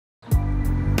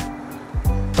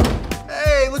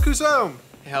Look who's home.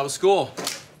 Hey, how was school?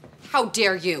 How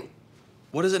dare you?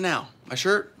 What is it now? My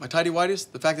shirt? My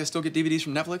tighty-whities? The fact that I still get DVDs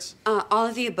from Netflix? All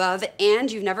of the above,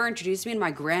 and you've never introduced me to my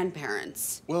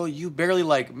grandparents. Well, you barely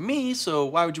like me, so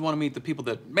why would you want to meet the people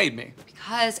that made me?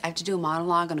 Because I have to do a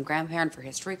monologue on a grandparent for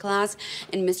history class,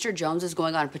 and Mr. Jones is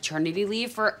going on paternity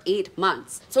leave for 8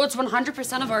 months. So it's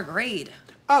 100% of our grade.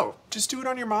 Oh, just do it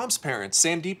on your mom's parents,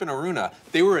 Sandeep and Aruna.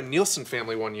 They were a Nielsen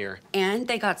family one year. And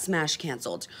they got Smash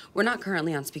canceled. We're not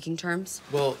currently on speaking terms.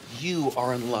 Well, you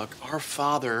are in luck. Our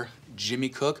father, Jimmy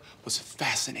Cook, was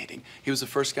fascinating. He was the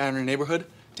first guy in our neighborhood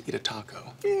to eat a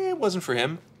taco. It wasn't for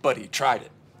him, but he tried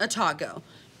it. A taco.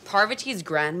 Parvati's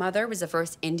grandmother was the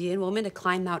first Indian woman to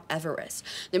climb Mount Everest.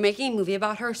 They're making a movie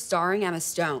about her starring Emma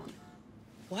Stone.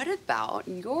 What about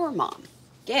your mom,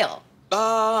 Gail?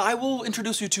 I will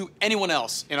introduce you to anyone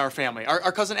else in our family.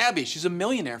 Our cousin Abby, she's a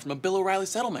millionaire from a Bill O'Reilly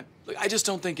settlement. Look, I just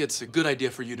don't think it's a good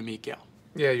idea for you to meet Gail.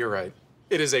 Yeah, you're right.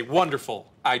 It is a wonderful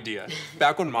idea.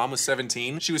 Back when Mom was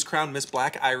 17, she was crowned Miss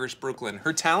Black Irish Brooklyn.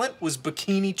 Her talent was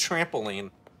bikini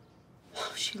trampoline.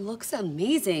 She looks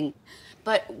amazing.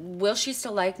 But will she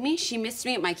still like me? She missed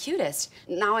me at my cutest.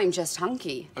 Now I'm just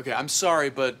hunky. Okay, I'm sorry,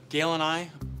 but Gail and I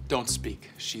don't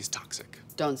speak. She's toxic.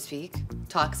 Don't speak.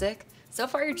 Toxic. So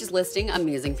far, you're just listing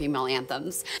amusing female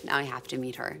anthems. Now I have to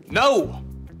meet her. No!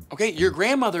 Okay, your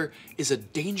grandmother is a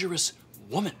dangerous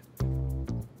woman.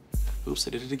 Oops,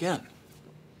 I did it again.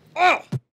 Oh!